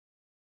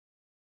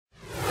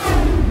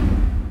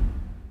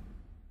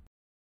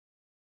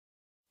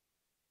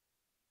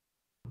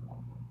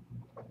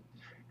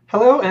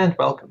Hello and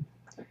welcome.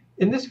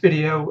 In this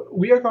video,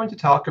 we are going to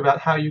talk about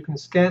how you can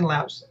scan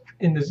laps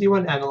in the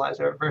Z1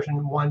 Analyzer version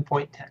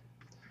 1.10.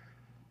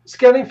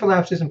 Scanning for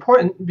laps is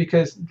important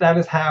because that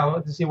is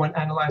how the Z1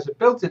 Analyzer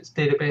builds its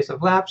database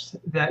of laps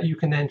that you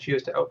can then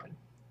choose to open.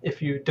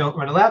 If you don't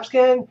run a lap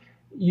scan,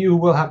 you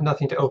will have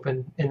nothing to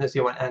open in the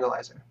Z1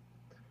 Analyzer.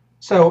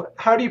 So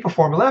how do you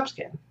perform a lap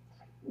scan?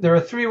 There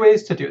are three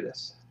ways to do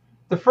this.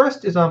 The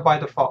first is on by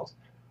default.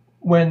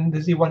 When the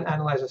Z1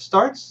 Analyzer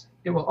starts,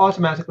 it will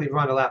automatically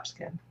run a lap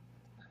scan.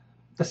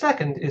 The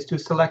second is to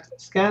select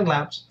Scan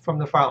Laps from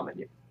the File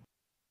menu.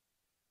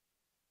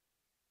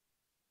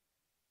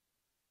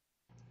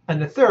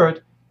 And the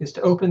third is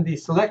to open the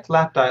Select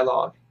Lap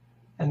dialog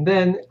and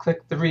then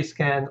click the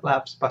Rescan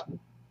Laps button.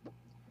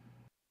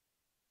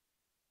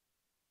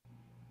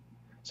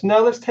 So now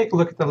let's take a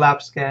look at the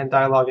lap scan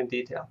dialog in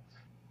detail.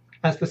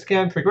 As the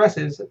scan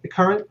progresses, the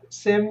current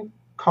sim,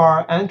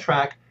 car, and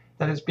track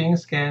that is being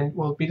scanned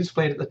will be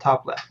displayed at the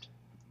top left.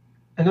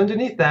 And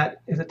underneath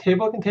that is a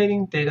table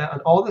containing data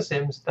on all the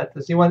sims that the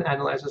Z1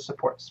 Analyzer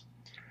supports.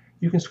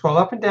 You can scroll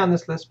up and down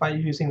this list by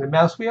using the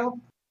mouse wheel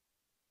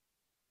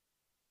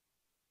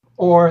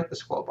or the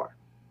scroll bar.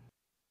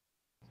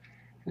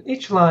 And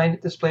each line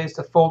displays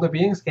the folder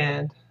being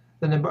scanned,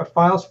 the number of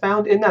files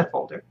found in that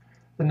folder,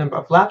 the number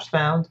of laps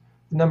found,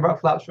 the number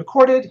of laps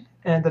recorded,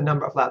 and the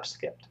number of laps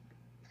skipped.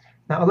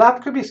 Now, a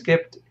lap could be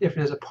skipped if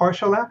it is a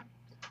partial lap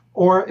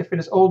or if it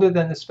is older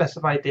than the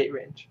specified date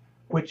range,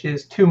 which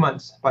is 2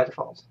 months by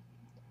default.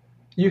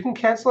 You can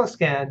cancel a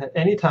scan at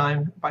any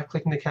time by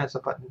clicking the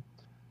Cancel button.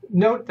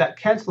 Note that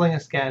canceling a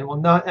scan will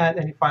not add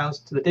any files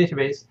to the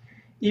database,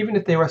 even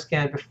if they were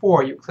scanned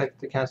before you click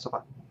the Cancel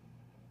button.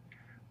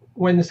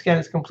 When the scan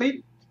is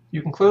complete,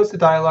 you can close the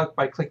dialog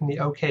by clicking the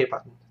OK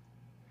button.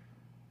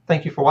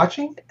 Thank you for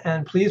watching,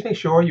 and please make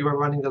sure you are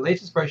running the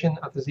latest version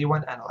of the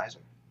Z1 Analyzer.